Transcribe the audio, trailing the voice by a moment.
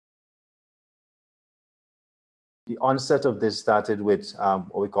the onset of this started with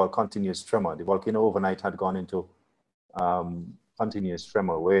what we call continuous tremor. The volcano overnight had gone into continuous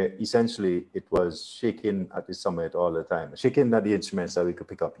tremor, where essentially it was shaking at the summit all the time, shaking at the instruments that we could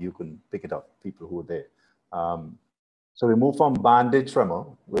pick up. You couldn't pick it up, people who were there. So we moved from banded tremor,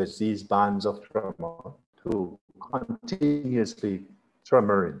 with these bands of tremor, to continuously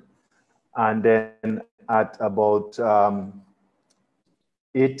tremoring. And then at about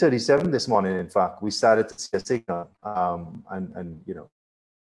 8:37 this morning, in fact, we started to see a signal,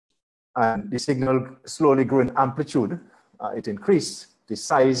 and the signal slowly grew in amplitude. It increased the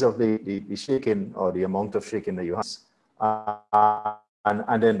size of the shaking, or the amount of shaking that you had.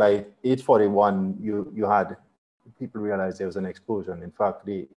 And then by 8:41, you had people realized there was an explosion. In fact,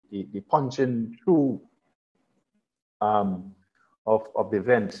 the punching through of the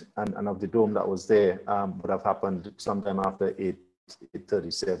vent and of the dome that was there would have happened sometime after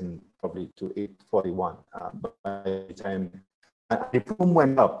 8:37, probably to 8:41. By the time the plume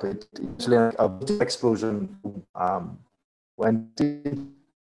went up, it actually a big explosion went in.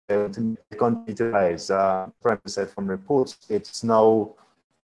 Continued to rise. Prime said from reports, it's now,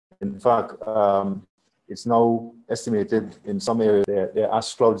 in fact, it's now estimated in some areas there are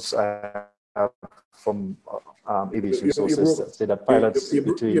ash clouds from aviation sources that say that pilots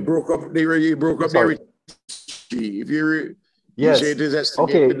between. You broke up there. You broke up there. If you yes, it is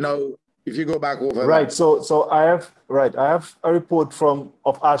estimated now. If you go back over right, that. so I have a report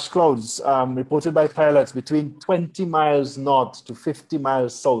of ash clouds reported by pilots between 20 miles north to 50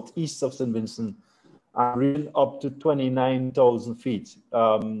 miles southeast of St. Vincent, reaching up to 29,000 feet.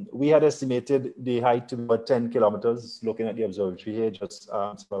 We had estimated the height to be about 10 kilometers, looking at the observatory here, just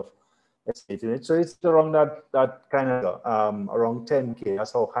sort of estimating it. So it's around that kind of around 10K.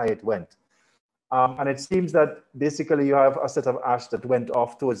 That's how high it went. And it seems that basically you have a set of ash that went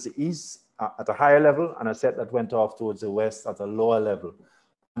off towards the east at a higher level, and a set that went off towards the west at a lower level.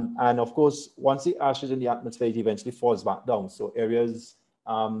 And of course, once the ash is in the atmosphere, it eventually falls back down. So areas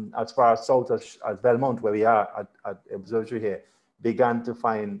as far south as Belmont, where we are at the observatory here, began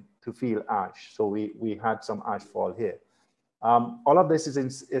to feel ash. So we had some ash fall here. All of this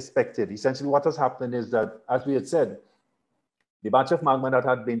is expected. Essentially, what has happened is that, as we had said, the batch of magma that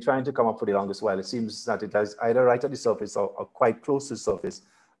had been trying to come up for the longest while, it seems that it is either right at the surface or quite close to the surface.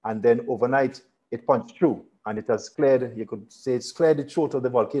 And then overnight, it punched through and it has cleared, you could say it's cleared the throat of the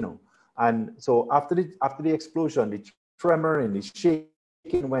volcano. And so after the explosion, the tremor and the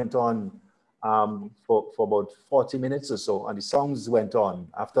shaking went on for about 40 minutes or so. And the sounds went on.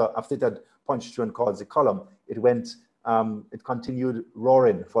 After it had punched through and caused the column, it continued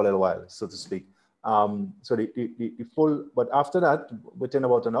roaring for a little while, so to speak. So the full, but after that, within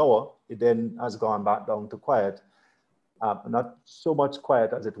about an hour, it then has gone back down to quiet. Not so much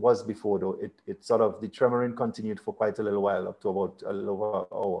quiet as it was before, though. It sort of, the tremoring continued for quite a little while, up to about a little over an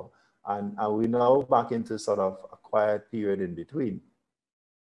hour. And we're now back into sort of a quiet period in between.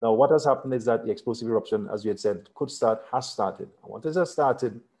 Now, what has happened is that the explosive eruption, as we had said, has started. And once it has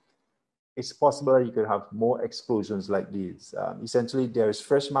started, it's possible that you could have more explosions like these. Essentially, there is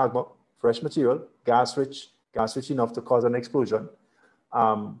fresh magma, fresh material, gas-rich enough to cause an explosion,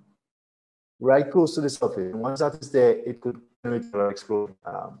 right close to the surface. And once that is there, it could explode.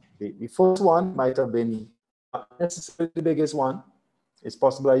 The first one might have been not necessarily the biggest one. It's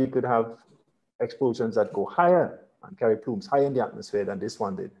possible that you could have explosions that go higher and carry plumes higher in the atmosphere than this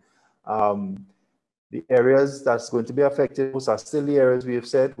one did. The areas that's going to be affected most are still the areas we have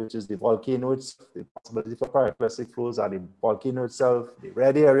said, which is the volcano itself, the possibility for pyroclastic flows are the volcano itself, the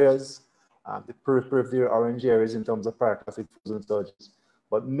red areas, the periphery of the orange areas in terms of pyroclastic flows and surges.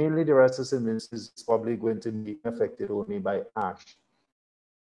 But mainly the rest of St. Vincent is probably going to be affected only by ash.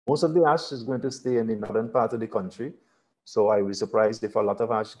 Most of the ash is going to stay in the northern part of the country. So I was surprised if a lot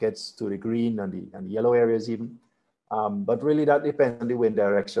of ash gets to the green and the yellow areas even. But really that depends on the wind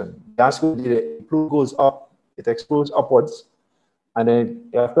direction. The ash, the plume goes up, it explodes upwards, and then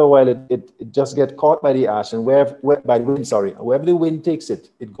after a while it just gets caught by the ash, and wherever the wind takes it,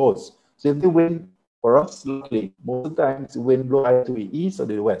 it goes. So if the wind, for us, luckily, most of the time the wind blows either to the east or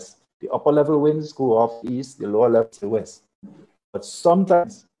the west. The upper level winds go off east, the lower level to the west. But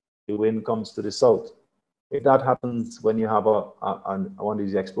sometimes the wind comes to the south. If that happens when you have one of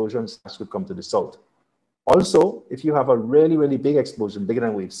these explosions, ash would come to the south. Also, if you have a really, really big explosion, bigger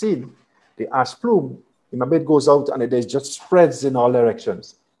than we've seen, the ash plume, remember, it goes out and it just spreads in all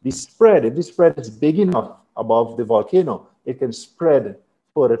directions. If the spread is big enough above the volcano, it can spread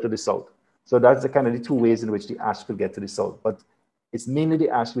further to the south. So that's the kind of the two ways in which the ash will get to the south. But it's mainly the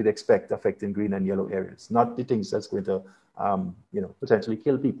ash we'd expect affecting green and yellow areas, not the things that's going to, potentially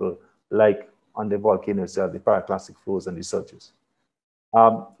kill people, like on the volcano itself, the pyroclastic flows and the surges.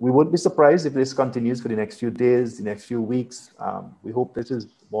 We wouldn't be surprised if this continues for the next few days, the next few weeks. We hope this is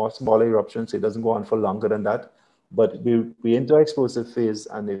more smaller eruptions, so it doesn't go on for longer than that. But we enter explosive phase,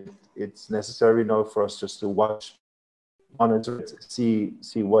 and it's necessary now for us just to watch, monitor it, see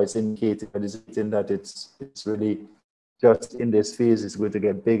what it's indicating. Is it in that it's really just in this phase? It's going to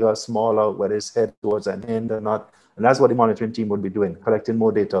get bigger, smaller, whether it's head towards an end or not. And that's what the monitoring team would be doing, collecting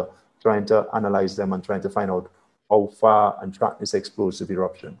more data, trying to analyze them and trying to find out how far and track this explosive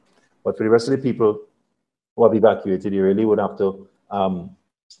eruption. But for the rest of the people who have evacuated, you really would have to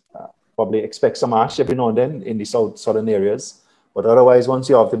probably expect some ash every now and then in the southern areas. But otherwise, once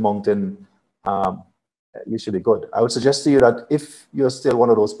you're off the mountain, you should be good. I would suggest to you that if you're still one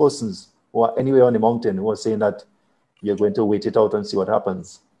of those persons who are anywhere on the mountain who are saying that you're going to wait it out and see what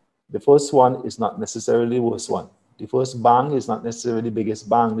happens, the first one is not necessarily the worst one. The first bang is not necessarily the biggest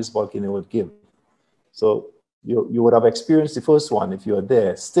bang this volcano would give. So you would have experienced the first one if you're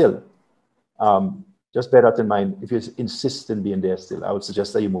there still. Just bear that in mind. If you insist in being there still, I would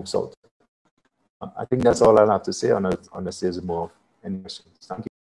suggest that you move south. I think that's all I'll have to say unless there's more any questions. Thank you.